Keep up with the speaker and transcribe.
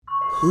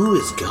Who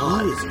is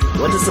God?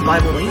 What does the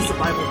Bible mean?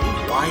 Why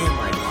am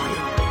I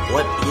here?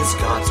 What is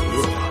God's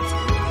will?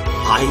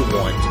 I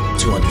want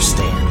to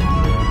understand.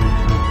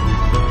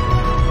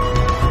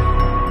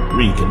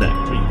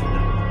 Reconnect.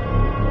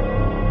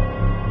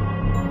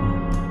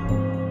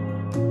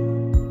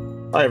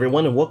 Hi,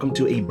 everyone, and welcome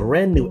to a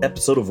brand new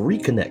episode of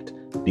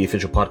Reconnect, the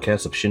official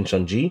podcast of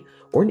Shincheonji,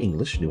 or in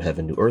English, New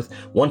Heaven, New Earth.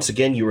 Once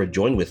again, you are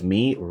joined with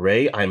me,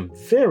 Ray. I'm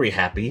very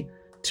happy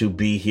to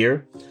be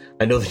here.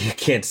 I know that you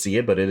can't see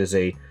it, but it is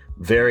a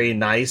very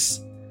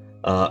nice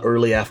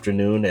early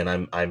afternoon,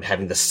 and I'm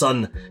having the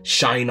sun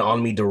shine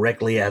on me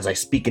directly as I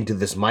speak into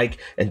this mic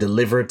and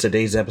deliver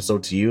today's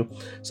episode to you.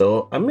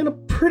 So I'm in a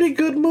pretty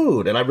good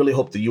mood, and I really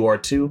hope that you are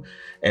too,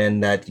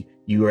 and that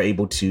you are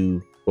able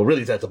to, well,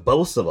 really that the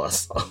both of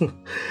us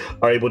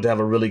are able to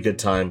have a really good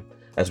time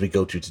as we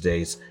go through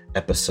today's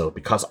episode,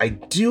 because I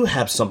do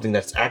have something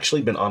that's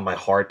actually been on my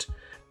heart,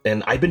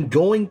 and I've been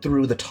going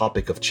through the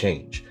topic of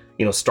change.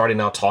 Starting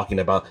out talking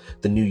about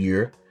the new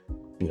year,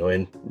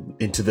 and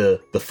into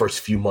the first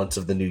few months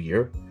of the new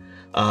year,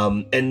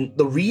 and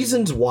the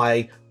reasons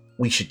why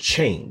we should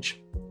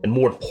change, and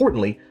more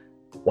importantly,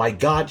 why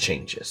God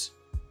changes.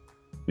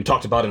 We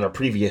talked about in our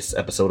previous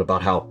episode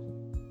about how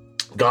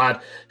God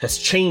has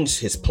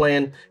changed his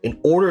plan in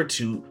order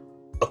to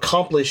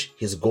accomplish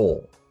his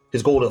goal.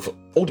 His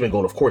ultimate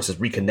goal, of course, is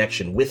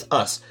reconnection with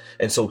us.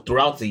 And so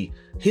throughout the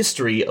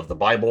history of the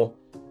Bible,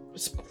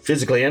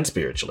 physically and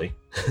spiritually,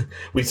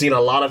 we've seen a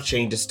lot of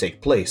changes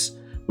take place.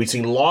 We've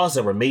seen laws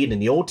that were made in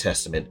the Old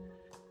Testament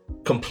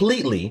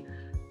completely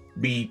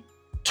be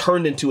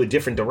turned into a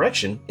different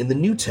direction in the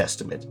New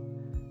Testament.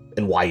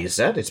 And why is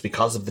that? It's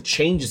because of the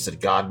changes that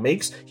God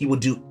makes. He will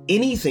do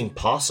anything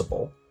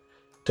possible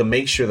to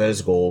make sure that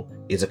his goal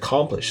is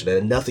accomplished,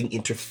 that nothing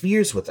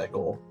interferes with that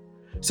goal.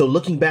 So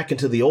looking back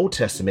into the Old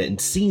Testament and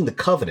seeing the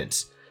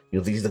covenants,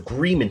 these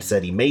agreements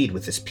that he made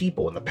with his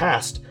people in the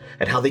past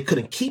and how they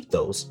couldn't keep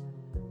those,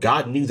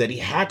 God knew that he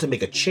had to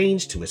make a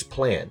change to his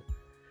plan.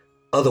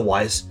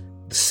 Otherwise,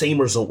 the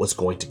same result was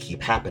going to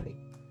keep happening.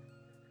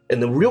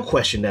 And the real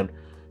question then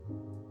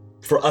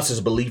for us as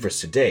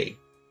believers today,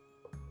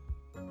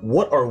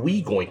 what are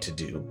we going to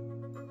do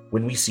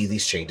when we see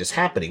these changes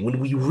happening? When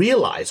we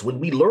realize, when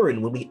we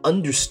learn, when we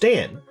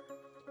understand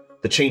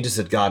the changes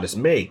that God has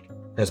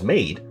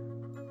made,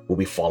 will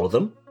we follow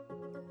them?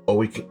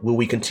 Or will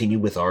we continue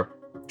with our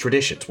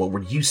traditions, what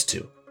we're used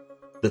to,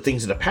 the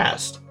things in the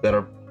past that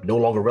are no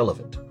longer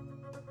relevant?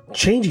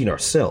 Changing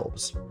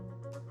ourselves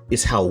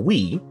is how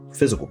we,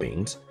 physical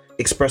beings,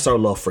 express our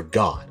love for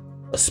God,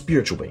 a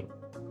spiritual being.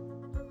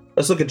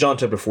 Let's look at John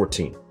chapter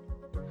 14.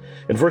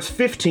 In verse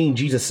 15,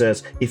 Jesus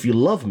says, "If you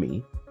love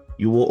me,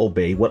 you will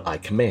obey what I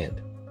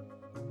command."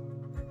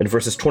 In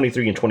verses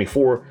 23 and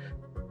 24,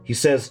 he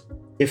says,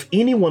 "If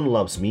anyone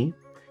loves me,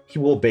 he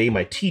will obey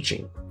my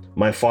teaching.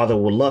 My Father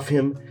will love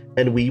him,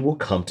 and we will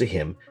come to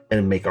him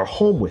and make our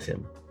home with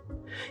him.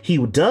 He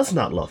who does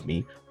not love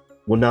me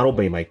will not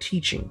obey my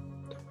teaching.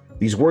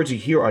 These words you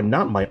hear are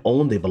not my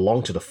own, they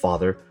belong to the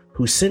Father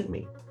who sent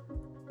me."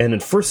 And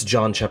in 1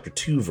 John chapter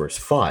 2, verse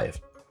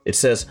 5, it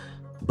says,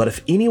 "But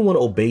if anyone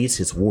obeys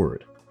his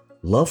word,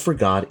 love for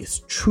God is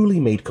truly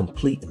made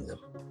complete in them."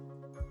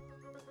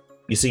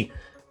 You see,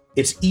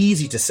 it's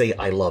easy to say,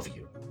 "I love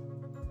you."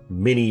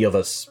 Many of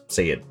us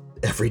say it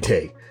every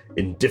day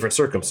in different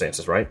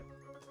circumstances, right?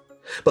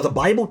 But the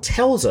Bible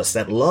tells us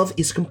that love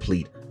is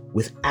complete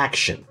with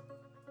action.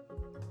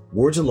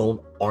 Words alone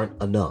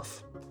aren't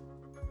enough.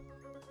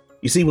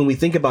 You see, when we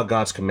think about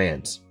God's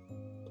commands,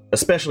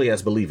 especially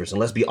as believers, and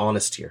let's be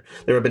honest here,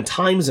 there have been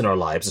times in our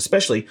lives,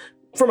 especially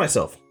for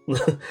myself,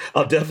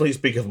 I'll definitely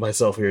speak of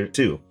myself here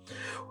too,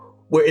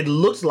 where it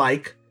looked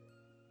like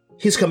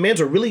his commands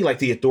are really like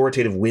the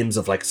authoritative whims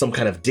of like some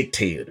kind of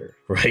dictator,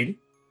 right?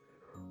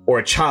 Or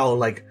a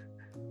child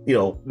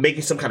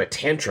making some kind of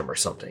tantrum or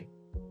something.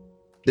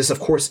 This,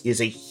 of course,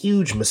 is a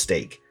huge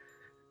mistake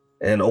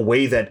and a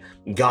way that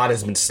God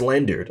has been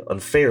slandered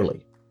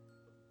unfairly.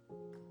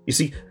 You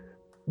see,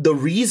 the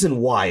reason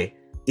why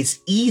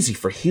it's easy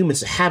for humans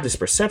to have this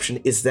perception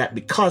is that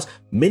because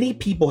many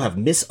people have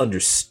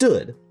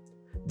misunderstood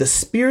the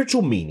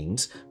spiritual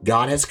meanings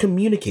God has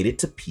communicated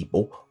to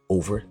people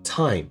over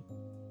time.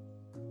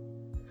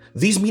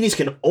 These meanings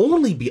can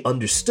only be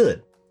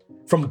understood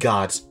from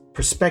God's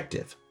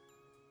perspective.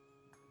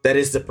 That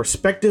is the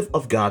perspective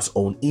of God's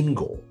own end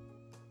goal.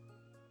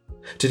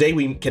 Today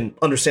we can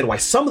understand why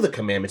some of the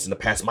commandments in the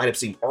past might have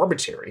seemed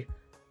arbitrary,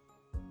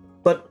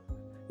 but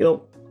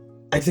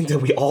I think that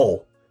we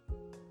all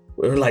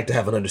would like to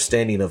have an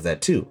understanding of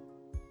that too.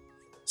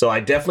 So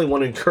I definitely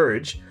want to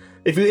encourage,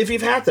 if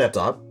you've had that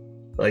thought,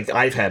 like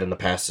I've had in the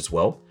past as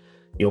well,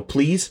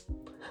 please,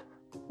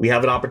 we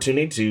have an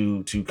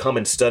opportunity to come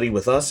and study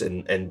with us,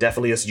 and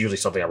definitely this is usually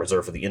something I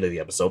reserve for the end of the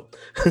episode,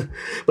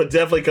 but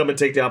definitely come and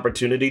take the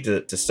opportunity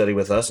to study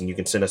with us, and you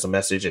can send us a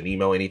message and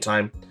email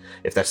anytime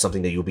if that's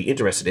something that you'll be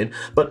interested in.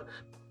 But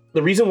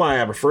the reason why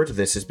I refer to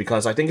this is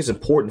because I think it's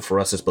important for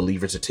us as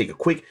believers to take a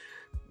quick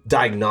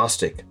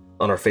diagnostic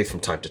on our faith from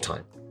time to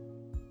time,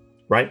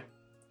 right?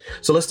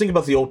 So let's think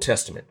about the Old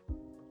Testament.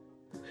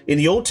 In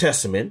the Old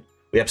Testament,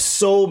 we have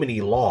so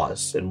many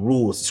laws and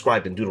rules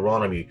described in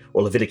Deuteronomy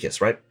or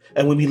Leviticus, right?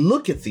 And when we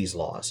look at these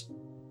laws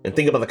and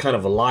think about the kind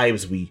of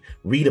lives we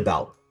read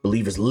about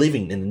believers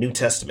living in the New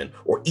Testament,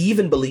 or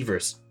even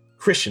believers,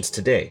 Christians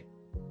today,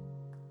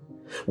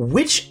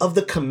 which of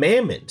the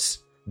commandments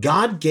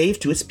God gave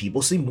to his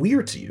people seem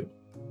weird to you?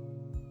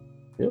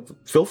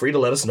 Feel free to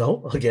let us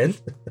know. Again,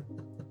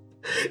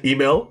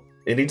 email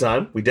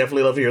anytime. We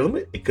definitely love to hear them.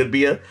 It could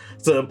be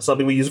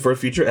something we use for a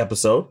future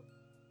episode.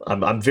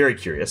 I'm very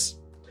curious.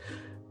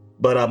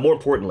 But more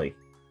importantly,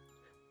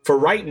 for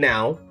right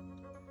now,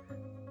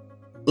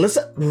 let's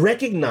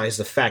recognize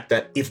the fact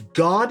that if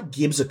God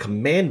gives a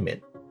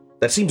commandment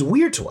that seems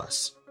weird to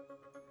us,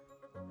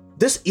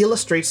 this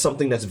illustrates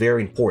something that's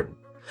very important.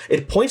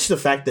 It points to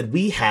the fact that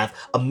we have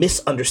a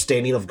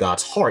misunderstanding of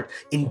God's heart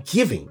in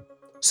giving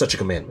such a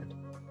commandment.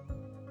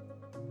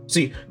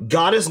 See,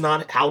 God is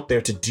not out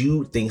there to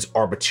do things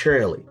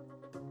arbitrarily.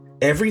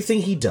 Everything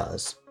he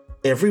does,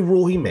 every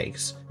rule he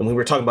makes, and we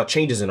were talking about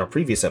changes in our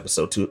previous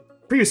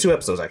two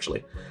episodes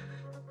actually,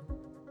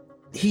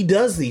 he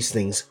does these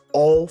things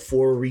all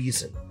for a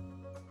reason.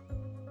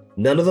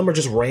 None of them are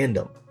just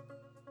random.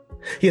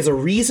 He has a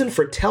reason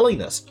for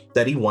telling us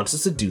that he wants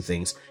us to do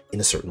things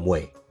in a certain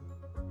way.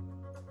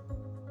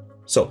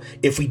 So,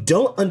 if we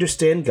don't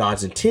understand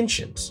God's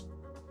intentions,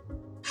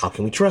 how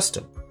can we trust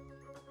him?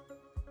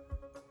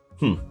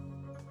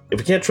 If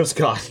we can't trust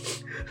God,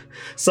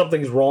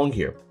 something's wrong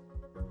here.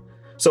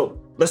 So,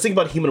 let's think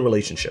about human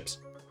relationships.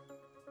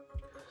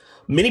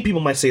 Many people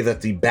might say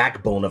that the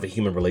backbone of a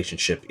human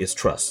relationship is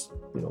trust.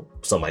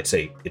 Some might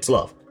say it's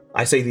love.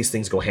 I say these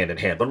things go hand in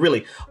hand, but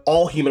really,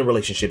 all human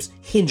relationships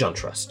hinge on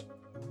trust.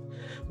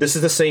 This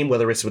is the same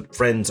whether it's with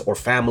friends or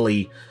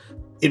family.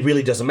 It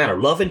really doesn't matter.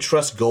 Love and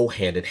trust go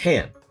hand in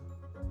hand.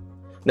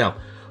 Now,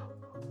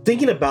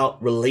 thinking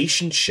about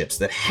relationships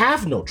that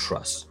have no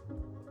trust,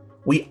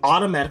 we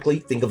automatically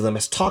think of them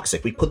as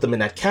toxic. We put them in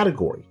that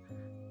category.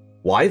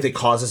 Why? They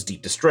cause us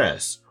deep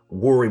distress,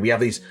 worry. We have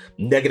these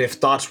negative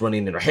thoughts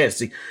running in our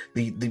heads.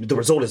 The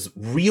result is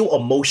real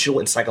emotional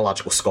and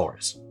psychological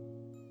scars.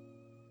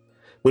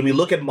 When we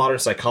look at modern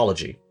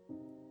psychology,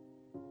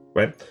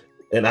 right?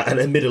 And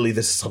admittedly,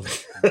 this is something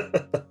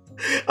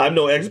I'm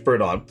no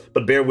expert on,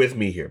 but bear with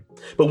me here.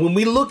 But when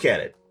we look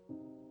at it,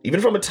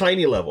 even from a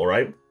tiny level,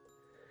 right?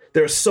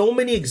 There are so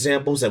many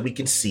examples that we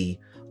can see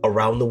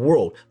around the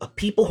world of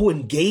people who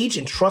engage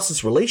in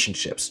trustless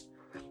relationships,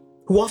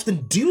 who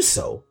often do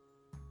so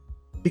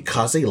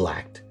because they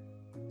lacked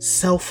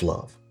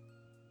self-love.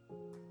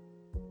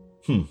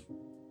 Think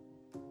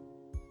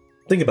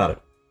about it.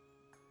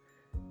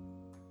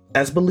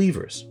 As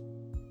believers,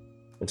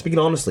 and speaking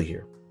honestly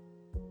here,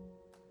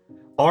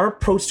 our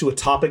approach to a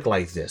topic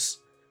like this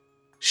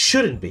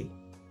shouldn't be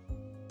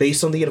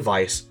based on the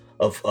advice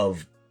of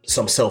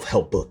some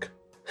self-help book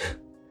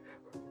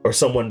or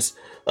someone's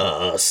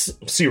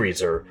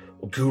series or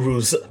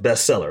guru's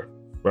bestseller,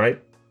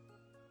 right?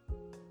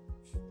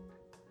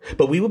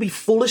 But we would be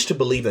foolish to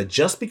believe that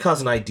just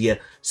because an idea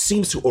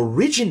seems to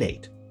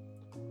originate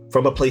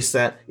from a place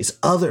that is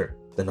other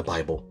than the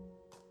Bible,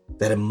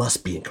 that it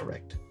must be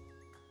incorrect.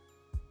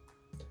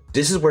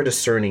 This is where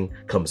discerning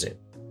comes in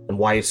and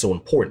why it's so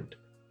important.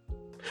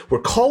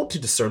 We're called to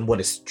discern what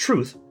is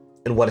truth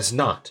and what is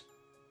not.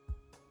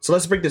 So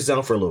let's break this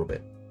down for a little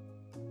bit.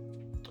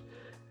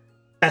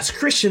 As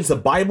Christians, the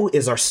Bible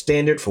is our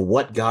standard for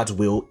what God's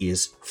will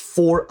is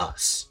for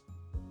us.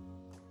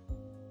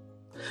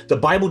 The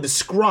Bible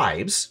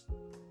describes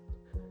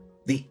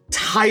the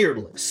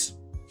tireless,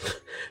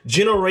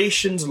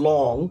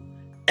 generations-long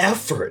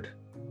effort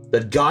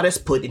that God has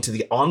put into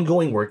the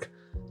ongoing work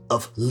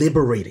of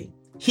liberating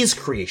his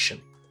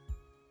creation.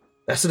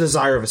 That's the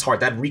desire of his heart,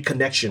 that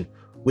reconnection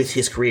with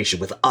his creation,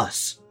 with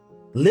us.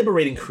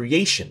 Liberating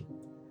creation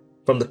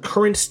from the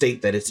current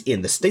state that it's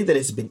in, the state that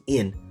it's been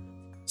in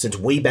since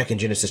way back in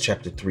Genesis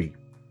chapter 3.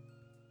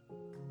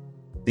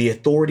 The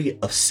authority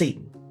of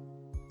Satan,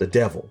 the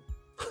devil,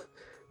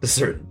 the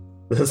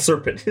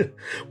serpent,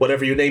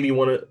 whatever your name you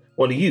want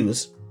to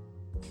use,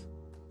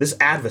 this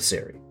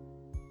adversary.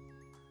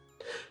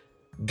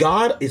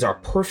 God is our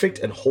perfect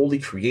and holy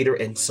creator,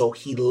 and so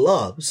he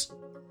loves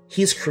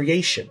his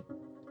creation.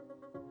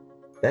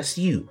 That's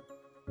you.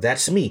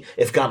 That's me.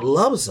 If God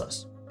loves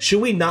us,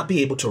 should we not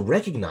be able to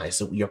recognize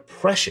that we are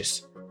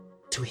precious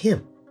to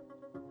him?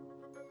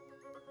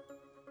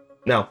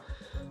 Now,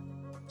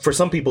 for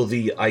some people,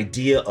 the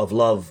idea of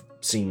love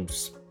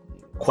seems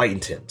quite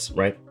intense,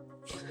 right?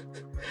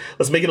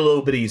 Let's make it a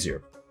little bit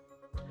easier.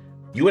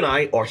 You and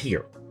I are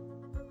here.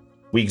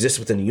 We exist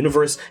within the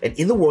universe and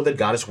in the world that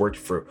God has worked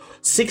for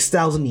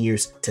 6,000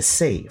 years to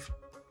save.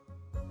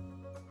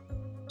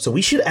 So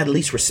we should at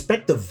least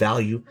respect the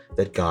value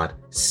that God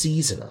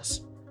sees in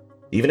us,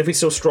 even if we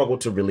still struggle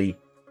to really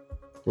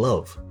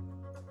love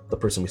the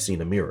person we see in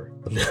the mirror.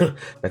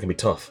 That can be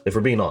tough, if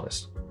we're being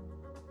honest.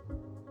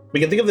 We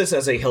can think of this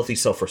as a healthy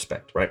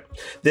self-respect, right?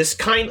 This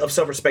kind of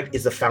self-respect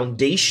is the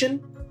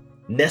foundation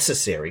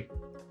necessary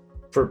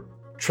for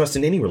trust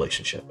in any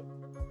relationship.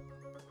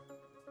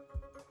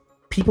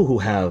 People who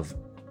have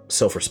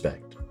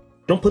self-respect.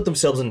 Don't put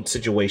themselves in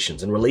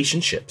situations and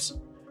relationships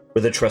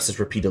where their trust is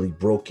repeatedly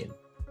broken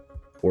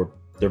or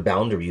their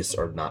boundaries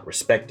are not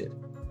respected.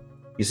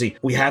 You see,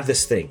 we have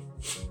this thing,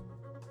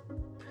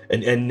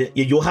 and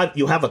you'll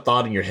have a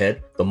thought in your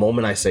head the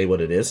moment I say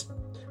what it is,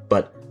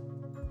 but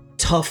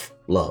tough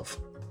love.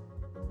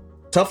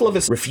 Tough love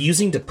is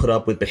refusing to put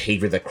up with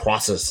behavior that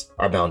crosses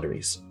our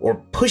boundaries or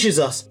pushes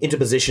us into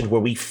positions where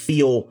we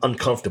feel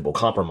uncomfortable,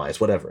 compromised,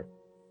 whatever.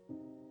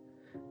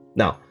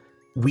 Now,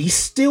 we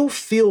still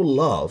feel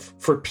love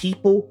for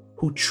people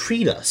who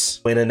treat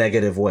us in a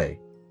negative way.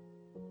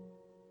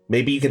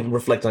 Maybe you can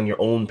reflect on your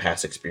own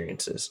past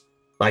experiences.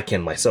 I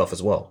can myself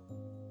as well.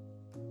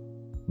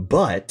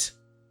 But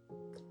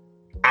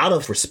out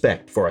of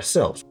respect for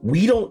ourselves,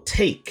 we don't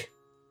take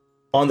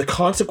on the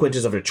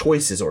consequences of their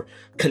choices or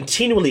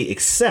continually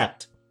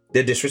accept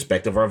their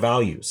disrespect of our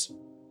values.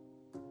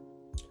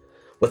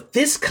 What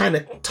this kind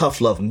of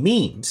tough love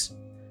means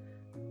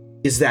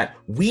is that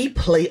we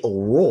play a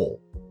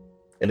role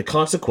in the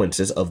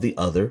consequences of the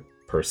other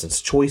person's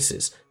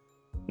choices.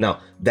 Now,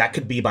 that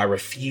could be by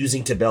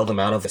refusing to bail them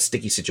out of a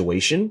sticky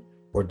situation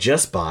or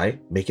just by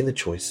making the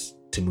choice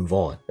to move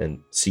on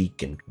and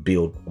seek and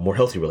build a more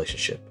healthy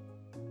relationship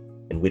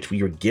in which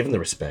we are given the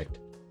respect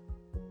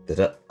that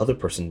that other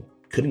person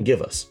couldn't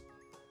give us,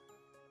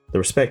 the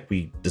respect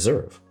we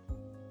deserve.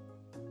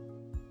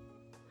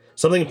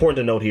 Something important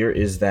to note here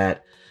is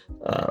that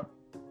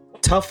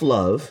tough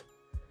love,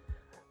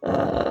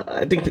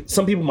 I think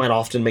some people might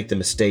often make the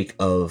mistake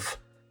of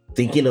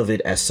thinking of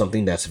it as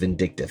something that's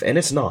vindictive, and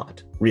it's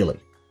not, really.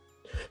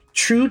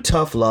 True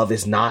tough love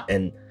is not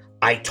an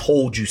 "I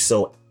told you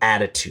so"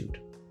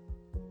 attitude.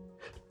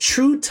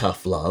 True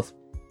tough love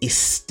is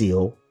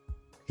still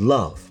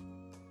love,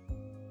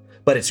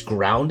 but it's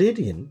grounded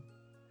in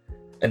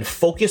and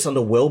focused on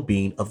the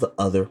well-being of the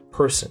other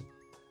person.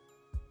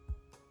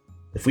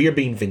 If we are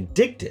being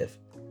vindictive,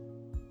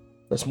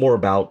 that's more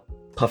about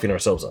puffing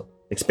ourselves up,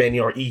 expanding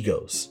our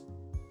egos.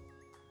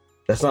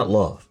 That's not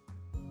love.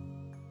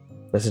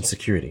 That's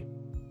insecurity.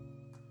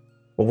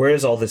 Well, where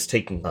is all this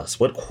taking us?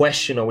 What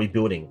question are we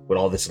building with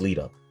all this lead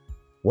up?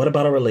 What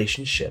about our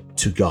relationship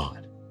to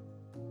God?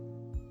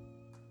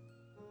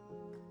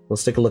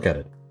 Let's take a look at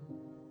it.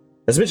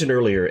 As mentioned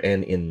earlier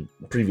and in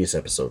previous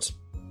episodes,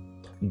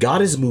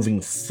 God is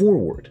moving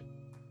forward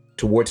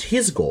towards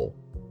his goal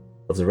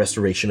of the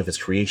restoration of his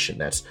creation.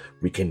 That's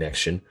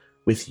reconnection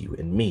with you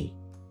and me.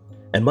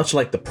 And much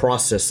like the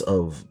process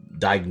of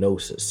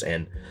diagnosis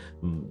and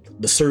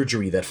the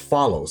surgery that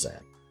follows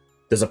that,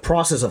 there's a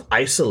process of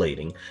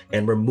isolating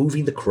and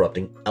removing the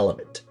corrupting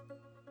element.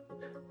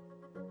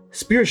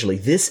 Spiritually,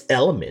 this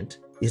element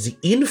is the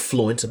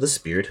influence of the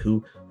Spirit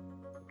who,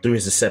 through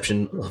his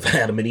deception of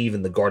Adam and Eve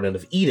in the Garden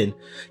of Eden,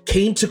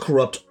 came to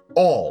corrupt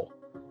all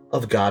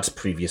of God's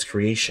previous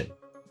creation.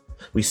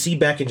 We see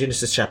back in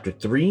Genesis chapter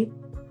 3,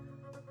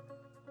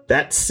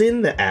 that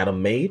sin that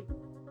Adam made,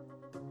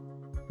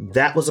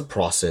 that was a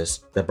process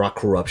that brought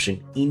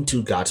corruption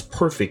into God's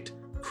perfect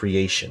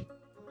creation.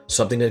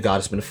 Something that God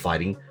has been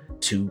fighting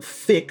to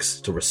fix,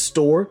 to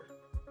restore,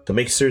 to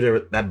make sure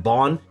that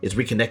bond is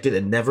reconnected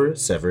and never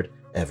severed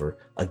ever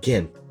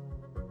again.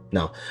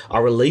 Now,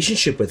 our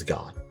relationship with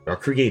God, our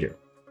Creator,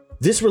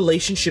 this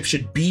relationship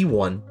should be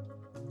one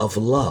of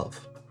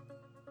love.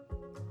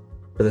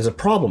 But there's a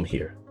problem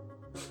here.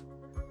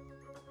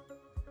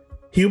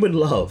 Human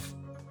love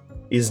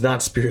is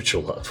not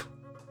spiritual love,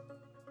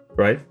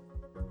 right?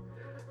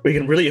 We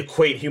can really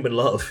equate human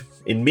love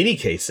in many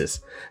cases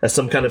as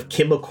some kind of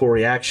chemical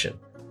reaction.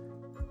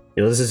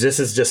 This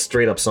is just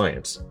straight up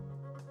science.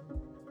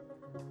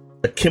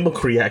 A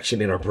chemical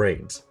reaction in our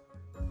brains.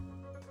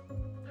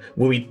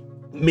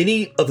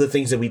 Many of the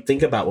things that we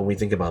think about when we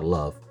think about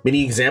love,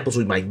 many examples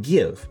we might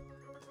give,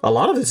 a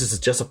lot of this is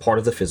just a part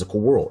of the physical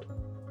world.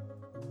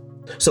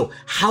 So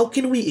how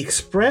can we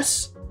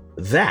express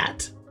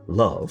that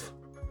love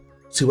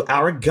to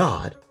our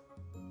God,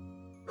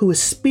 who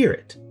is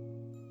spirit,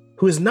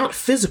 who is not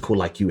physical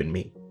like you and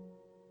me?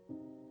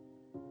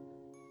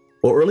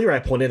 Well, earlier I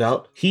pointed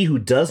out, he who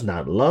does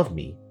not love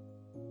me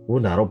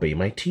will not obey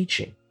my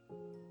teaching.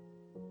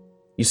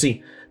 You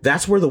see,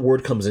 that's where the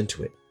word comes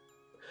into it.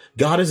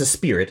 God is a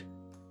spirit,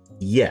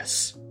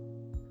 yes,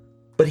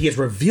 but he has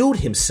revealed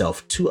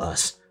himself to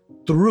us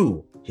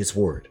through his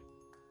word.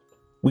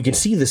 We can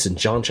see this in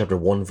John chapter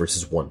 1,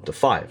 verses 1 to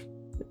 5.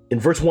 In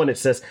verse 1, it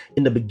says,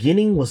 "In the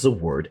beginning was the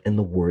Word, and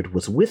the Word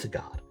was with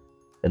God,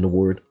 and the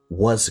Word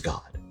was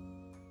God."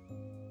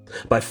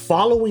 By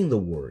following the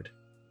Word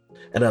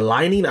and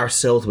aligning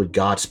ourselves with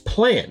God's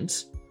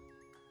plans,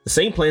 the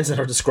same plans that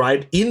are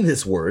described in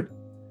this Word,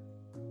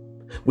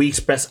 we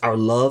express our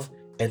love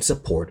and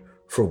support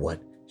for what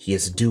he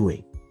is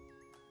doing.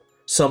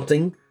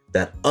 Something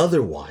that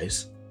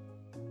otherwise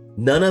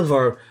none of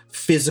our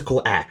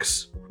physical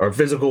acts, our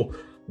physical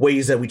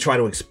ways that we try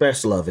to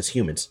express love as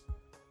humans,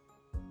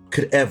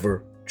 could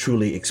ever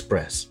truly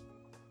express.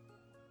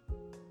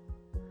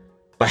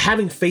 By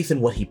having faith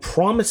in what he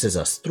promises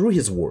us through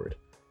his word,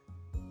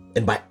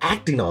 and by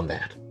acting on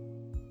that,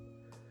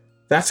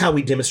 that's how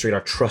we demonstrate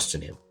our trust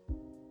in him.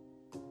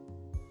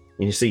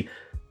 And you see,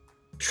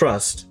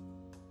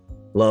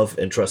 love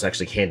and trust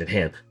actually hand in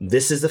hand.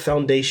 This is the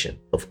foundation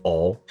of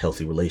all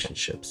healthy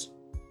relationships.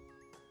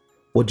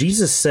 What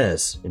Jesus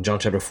says in John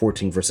chapter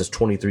 14, verses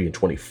 23 and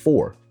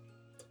 24,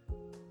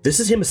 this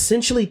is him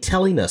essentially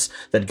telling us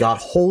that God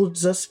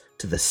holds us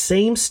to the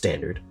same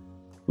standard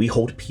we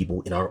hold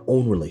people in our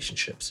own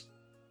relationships.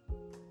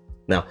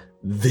 Now,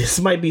 this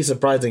might be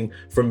surprising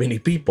for many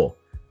people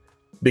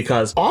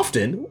because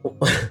often,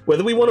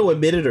 whether we want to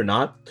admit it or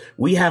not,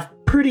 we have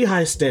pretty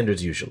high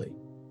standards usually.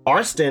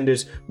 Our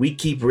standards we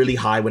keep really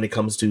high when it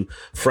comes to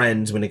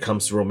friends, when it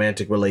comes to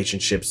romantic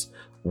relationships,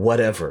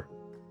 whatever.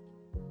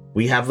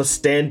 We have a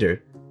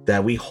standard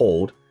that we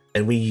hold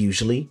and we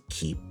usually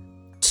keep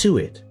to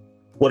it.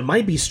 What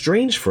might be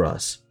strange for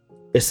us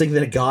is thinking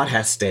that God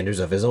has standards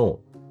of his own.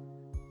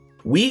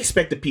 We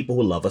expect the people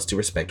who love us to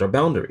respect our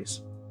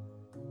boundaries.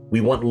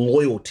 We want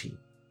loyalty.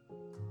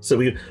 So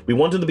we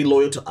want them to be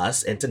loyal to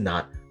us and to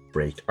not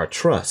break our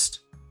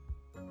trust.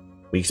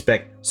 We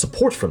expect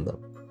support from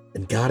them.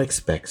 And God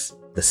expects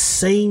the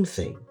same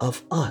thing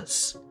of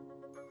us.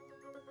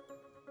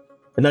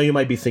 And now you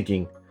might be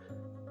thinking,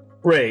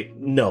 Ray,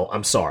 no,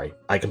 I'm sorry.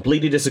 I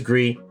completely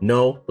disagree.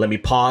 No, let me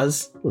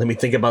pause. Let me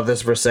think about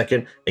this for a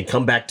second and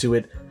come back to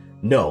it.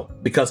 No,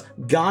 because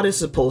God is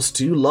supposed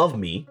to love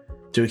me,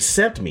 to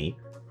accept me,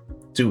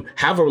 to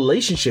have a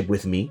relationship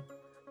with me,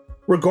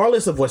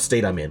 regardless of what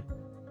state I'm in,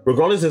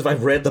 regardless if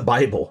I've read the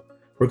Bible,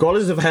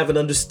 regardless if I have an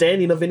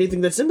understanding of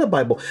anything that's in the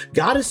Bible.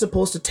 God is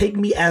supposed to take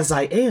me as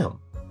I am,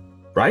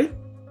 right?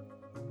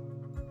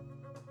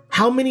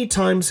 How many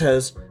times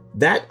has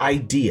that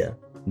idea,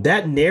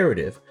 that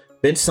narrative,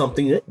 been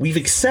something that we've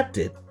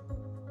accepted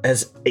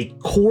as a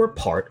core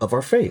part of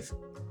our faith?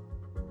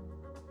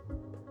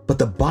 But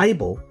the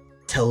Bible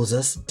tells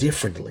us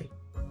differently.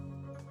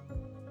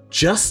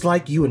 Just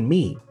like you and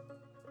me,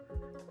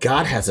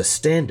 God has a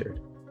standard,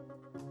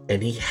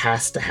 and he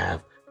has to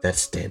have that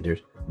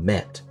standard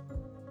met,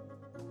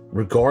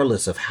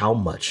 regardless of how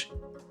much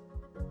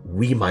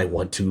we might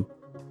want to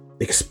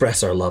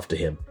express our love to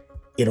him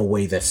in a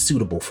way that's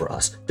suitable for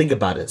us. Think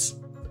about this.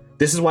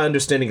 This is why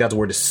understanding God's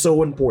word is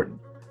so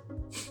important.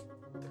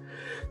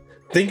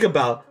 Think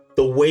about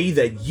the way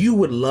that you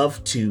would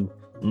love to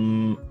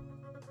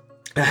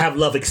have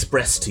love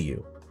expressed to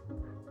you.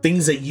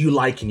 Things that you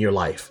like in your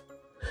life.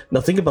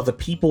 Now think about the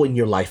people in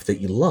your life that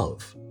you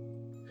love.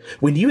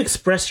 When you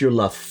express your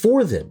love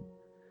for them,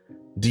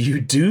 do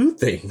you do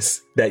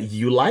things that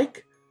you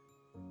like?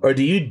 Or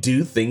do you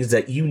do things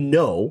that you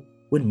know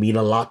would mean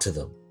a lot to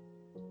them?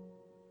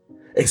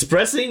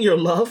 Expressing your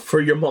love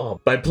for your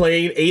mom by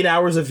playing 8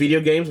 hours of video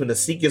games when the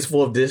sink is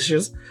full of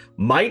dishes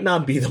might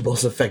not be the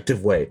most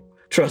effective way.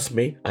 Trust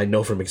me, I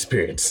know from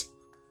experience.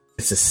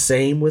 It's the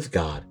same with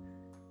God.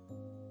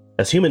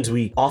 As humans,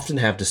 we often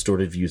have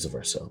distorted views of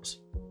ourselves.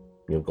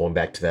 Going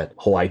back to that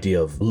whole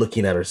idea of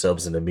looking at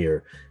ourselves in the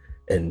mirror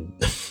and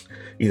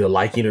either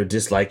liking or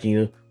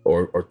disliking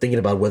or thinking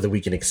about whether we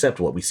can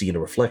accept what we see in a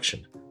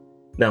reflection.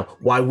 Now,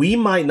 while we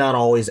might not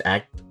always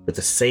act with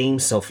the same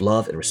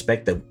self-love and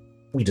respect that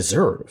we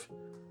deserve,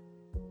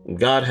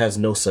 God has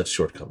no such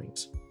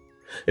shortcomings.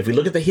 If we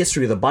look at the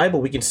history of the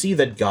Bible, we can see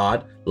that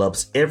God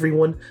loves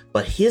everyone,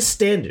 but his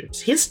standards,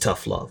 his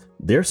tough love,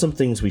 there are some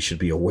things we should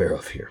be aware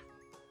of here.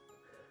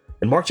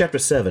 In Mark chapter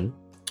 7,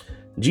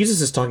 Jesus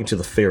is talking to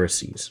the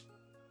Pharisees.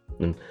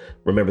 And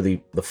remember,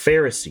 the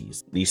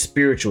Pharisees, the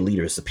spiritual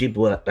leaders, the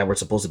people that were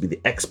supposed to be the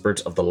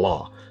experts of the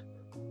law,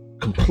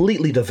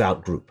 completely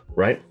devout group,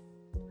 right?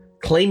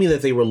 Claiming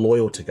that they were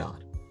loyal to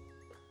God.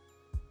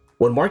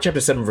 Well, in Mark chapter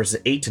 7, verses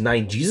 8 to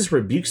 9, Jesus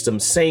rebukes them,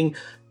 saying,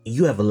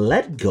 "You have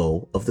let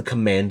go of the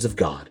commands of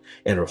God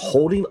and are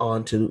holding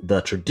on to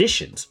the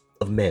traditions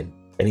of men."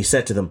 And he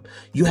said to them,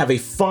 "You have a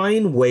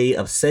fine way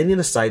of setting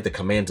aside the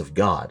commands of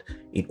God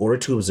in order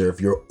to observe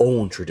your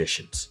own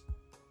traditions."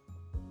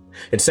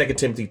 In 2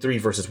 Timothy 3,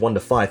 verses 1 to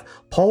 5,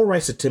 Paul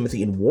writes to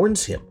Timothy and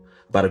warns him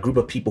about a group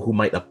of people who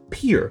might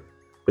appear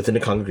within the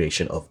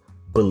congregation of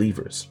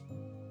believers.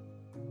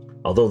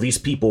 Although these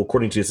people,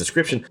 according to his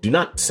description, do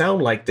not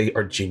sound like they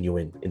are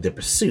genuine in their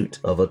pursuit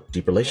of a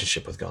deep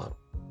relationship with God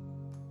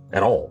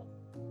at all.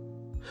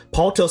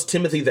 Paul tells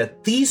Timothy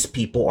that these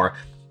people are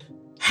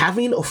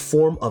having a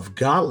form of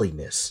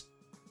godliness,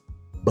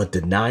 but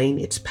denying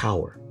its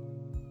power.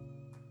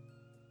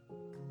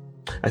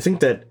 I think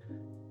that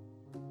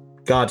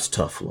God's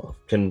tough love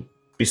can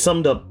be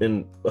summed up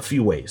in a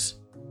few ways.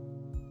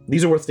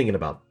 These are worth thinking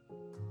about.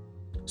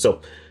 So,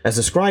 as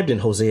described in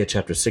Hosea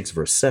chapter 6,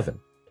 verse 7,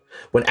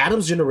 when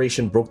Adam's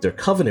generation broke their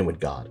covenant with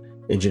God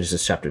in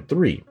Genesis chapter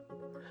 3,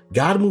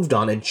 God moved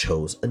on and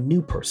chose a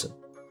new person,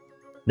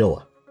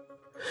 Noah.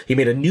 He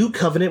made a new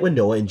covenant with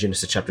Noah in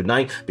Genesis chapter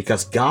 9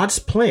 because God's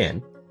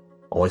plan,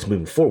 always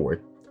moving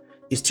forward,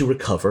 is to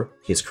recover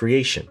his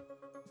creation.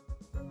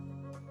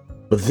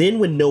 But then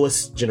when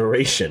Noah's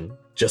generation,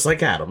 just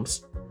like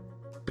Adam's,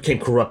 became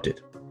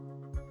corrupted,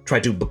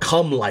 tried to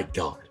become like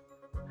God,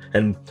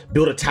 and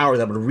build a tower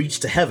that would reach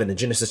to heaven in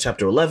Genesis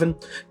chapter 11,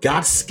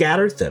 God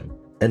scattered them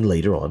and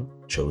later on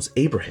chose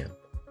Abraham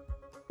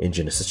in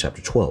Genesis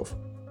chapter 12.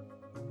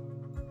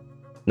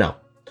 Now,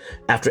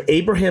 after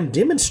Abraham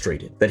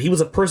demonstrated that he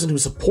was a person who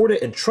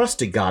supported and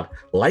trusted God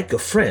like a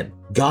friend,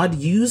 God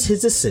used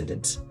his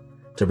descendants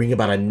to bring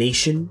about a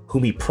nation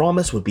whom he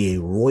promised would be a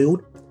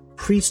royal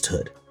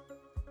priesthood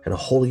and a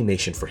holy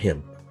nation for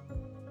him.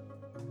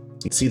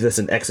 You see this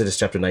in Exodus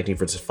chapter 19,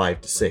 verses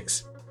 5 to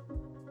 6.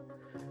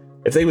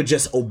 If they would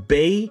just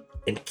obey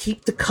and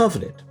keep the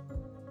covenant,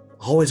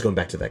 always going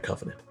back to that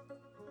covenant.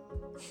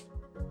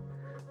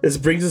 This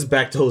brings us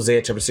back to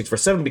Hosea chapter 6,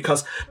 verse 7,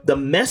 because the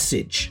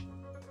message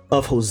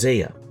of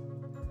Hosea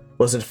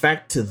was in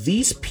fact to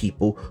these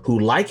people who,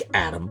 like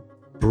Adam,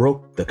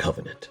 broke the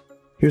covenant.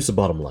 Here's the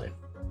bottom line.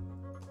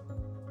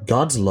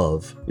 God's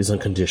love is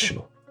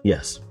unconditional.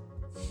 Yes,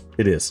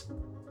 it is.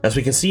 As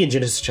we can see in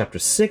Genesis chapter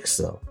 6,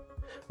 though,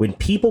 when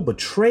people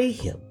betray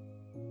him,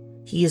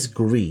 he is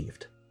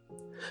grieved,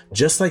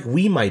 just like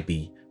we might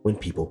be when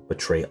people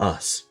betray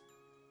us.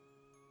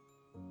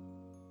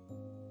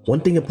 One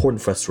thing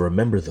important for us to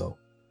remember, though,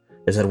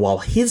 is that while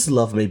his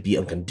love may be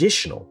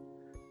unconditional,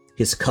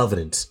 his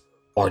covenants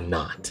are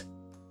not.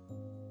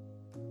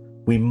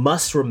 We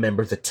must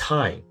remember the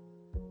time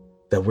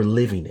that we're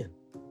living in.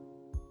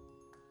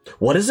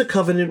 What is a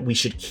covenant we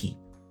should keep?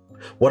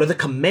 What are the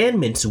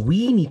commandments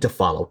we need to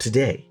follow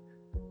today?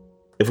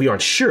 If we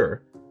aren't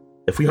sure,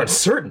 if we aren't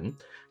certain,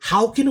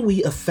 how can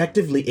we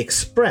effectively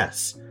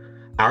express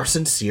our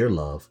sincere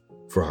love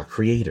for our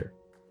Creator?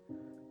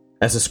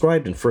 As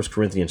described in 1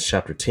 Corinthians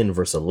chapter 10,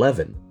 verse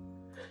 11,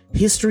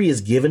 history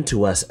is given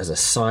to us as a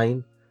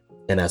sign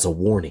and as a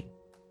warning.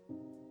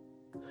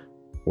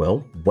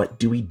 Well, what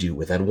do we do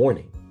with that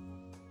warning?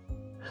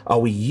 Are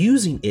we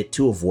using it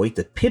to avoid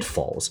the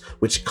pitfalls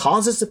which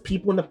causes the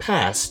people in the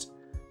past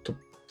to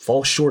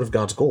fall short of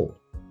God's goal?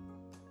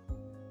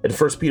 In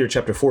 1 Peter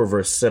chapter 4,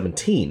 verse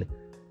 17,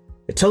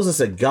 it tells us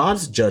that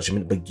God's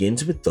judgment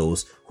begins with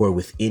those who are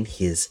within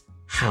his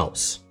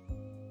house.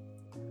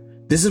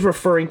 This is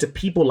referring to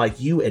people like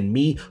you and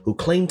me who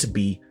claim to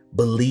be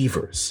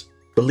believers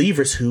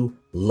who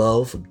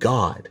love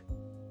God.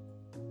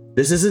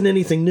 This isn't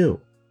anything new.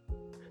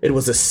 It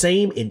was the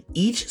same in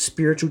each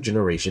spiritual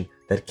generation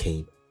that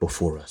came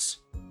before us.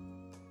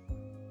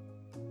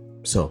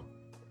 So,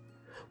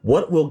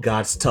 what will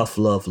God's tough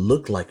love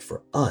look like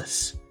for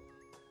us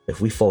if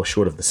we fall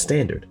short of the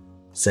standard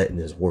set in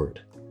his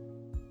word?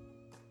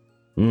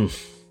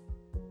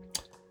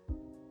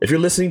 If you're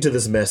listening to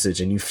this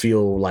message and you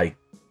feel like,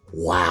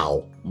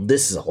 wow,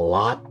 this is a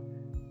lot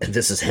and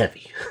this is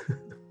heavy,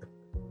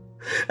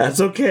 that's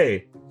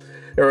okay.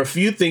 There are a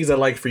few things I'd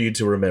like for you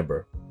to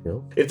remember.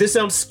 If this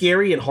sounds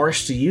scary and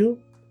harsh to you,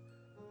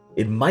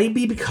 it might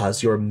be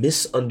because you're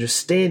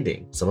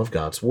misunderstanding some of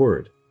God's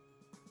word.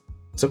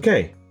 It's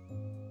okay.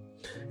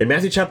 In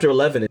Matthew chapter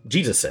 11,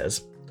 Jesus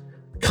says,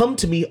 "Come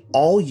to me,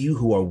 all you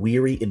who are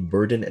weary and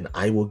burdened, and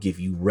I will give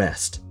you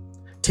rest.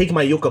 Take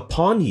my yoke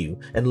upon you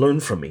and learn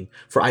from me,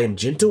 for I am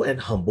gentle and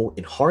humble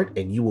in heart,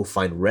 and you will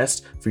find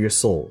rest for your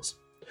souls.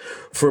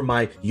 For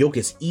my yoke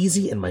is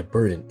easy and my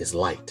burden is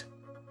light."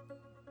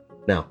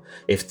 Now,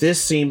 if this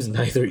seems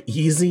neither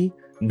easy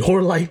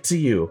nor light to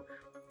you,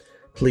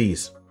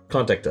 please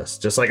contact us.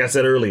 Just like I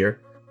said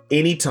earlier,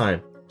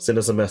 anytime, send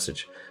us a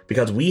message,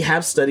 because we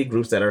have study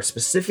groups that are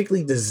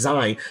specifically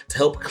designed to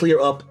help clear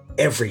up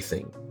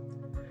everything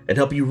and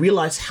help you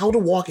realize how to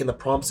walk in the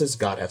promises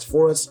God has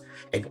for us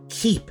and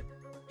keep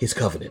his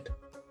covenant.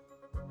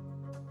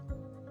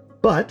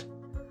 But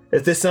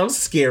if this sounds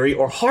scary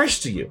or harsh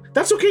to you,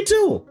 that's okay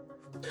too.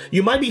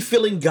 You might be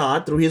feeling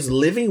God through his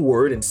living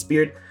word and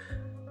spirit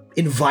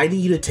inviting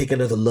you to take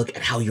another look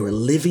at how you're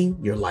living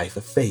your life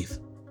of faith.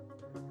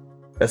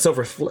 That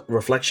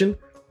self-reflection,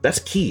 that's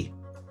key.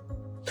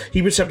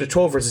 Hebrews chapter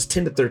 12, verses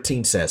 10 to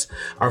 13 says,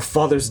 "Our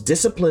fathers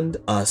disciplined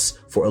us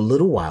for a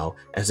little while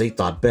as they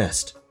thought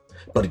best,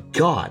 but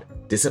God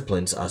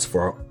disciplines us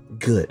for our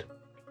good,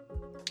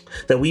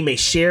 that we may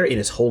share in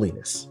his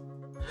holiness.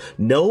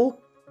 No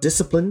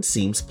discipline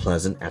seems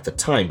pleasant at the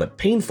time, but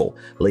painful.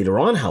 Later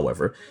on,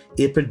 however,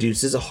 it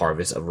produces a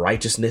harvest of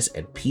righteousness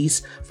and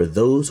peace for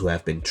those who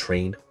have been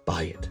trained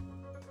by it.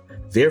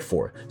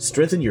 Therefore,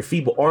 strengthen your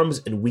feeble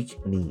arms and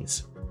weak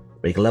knees.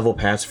 Make level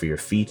paths for your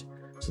feet,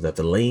 so that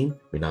the lame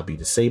may not be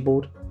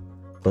disabled,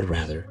 but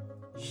rather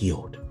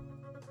healed."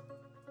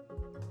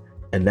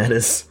 And that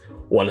is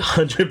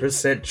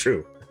 100%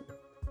 true.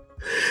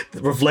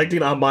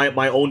 Reflecting on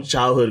my own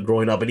childhood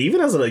growing up, and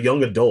even as a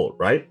young adult,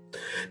 right?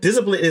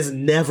 Discipline is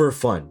never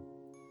fun.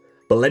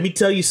 But let me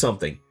tell you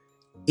something.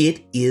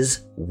 It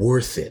is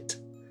worth it.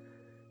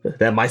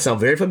 That might sound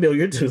very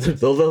familiar to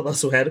those of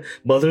us who had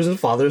mothers and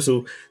fathers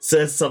who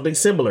said something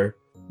similar,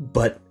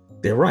 but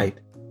they're right.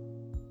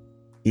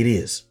 It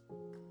is.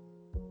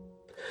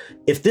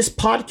 If this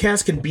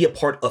podcast can be a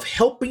part of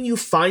helping you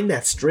find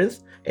that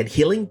strength and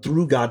healing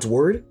through God's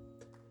word,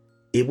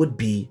 it would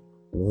be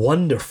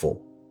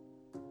wonderful.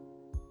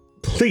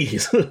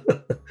 Please,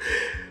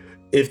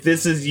 if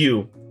this is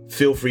you,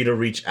 feel free to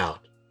reach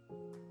out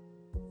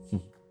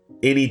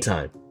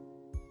anytime.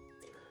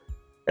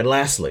 And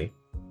lastly,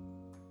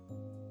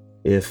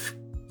 if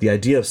the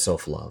idea of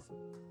self-love,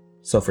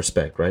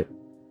 self-respect, right?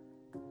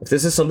 If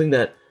this is something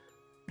that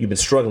you've been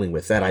struggling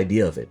with, that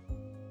idea of it,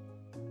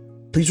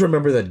 please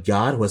remember that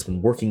God, who has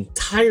been working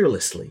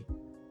tirelessly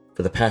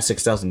for the past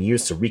 6,000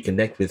 years to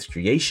reconnect with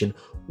creation,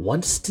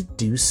 wants to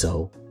do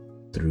so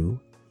through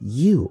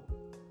you.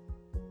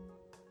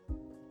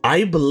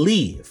 I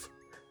believe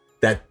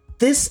that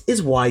this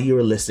is why you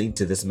are listening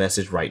to this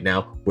message right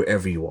now,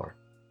 wherever you are.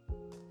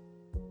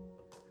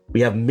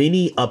 We have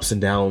many ups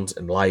and downs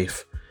in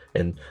life,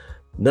 and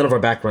none of our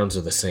backgrounds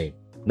are the same.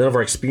 None of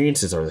our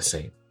experiences are the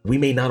same. We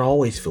may not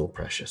always feel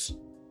precious.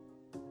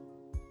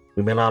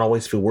 We may not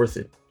always feel worth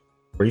it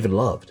or even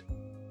loved.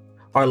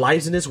 Our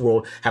lives in this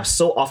world have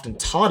so often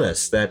taught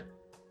us that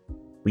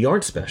we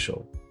aren't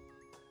special,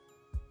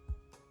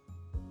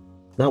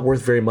 not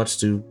worth very much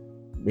to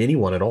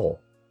anyone at all.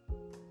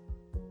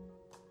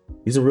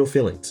 These are real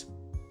feelings.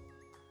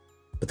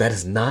 But that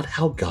is not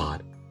how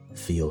God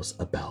feels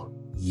about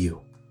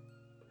you.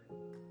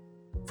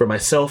 For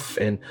myself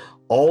and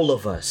all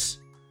of us,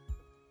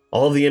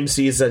 all the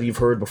MCs that you've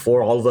heard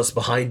before, all of us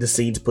behind the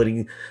scenes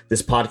putting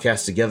this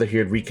podcast together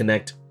here at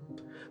Reconnect,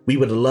 we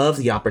would love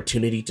the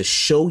opportunity to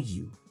show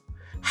you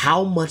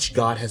how much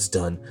God has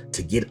done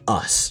to get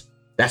us,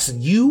 that's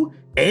you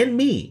and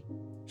me,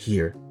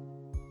 here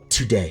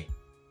today.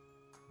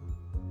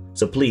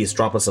 So please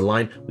drop us a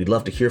line. We'd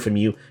love to hear from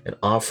you and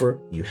offer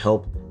you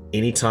help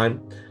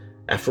anytime.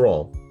 After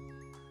all,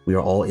 we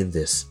are all in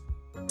this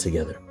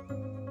together.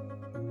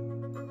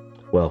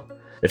 Well,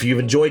 if you've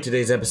enjoyed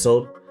today's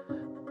episode,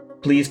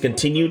 please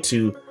continue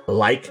to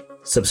like,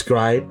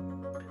 subscribe,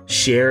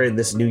 share in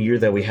this new year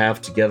that we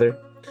have together,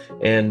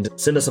 and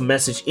send us a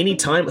message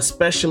anytime,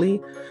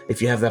 especially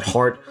if you have that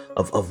heart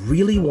of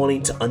really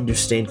wanting to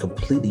understand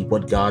completely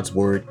what God's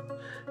word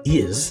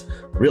is,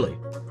 really,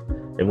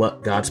 and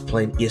what God's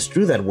plan is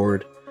through that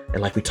word.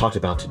 And like we talked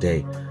about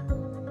today,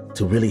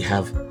 to really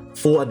have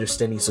full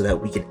understanding so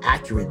that we can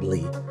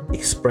accurately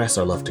express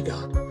our love to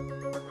God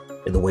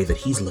in the way that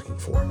He's looking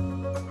for.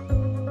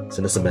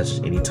 Send us a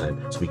message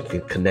anytime so we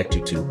can connect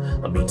you to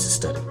a means to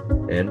study.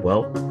 And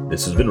well,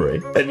 this has been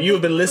Ray, and you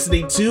have been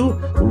listening to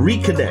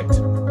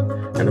Reconnect.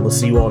 And we'll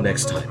see you all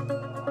next time.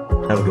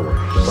 Have a good one.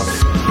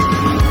 Bye.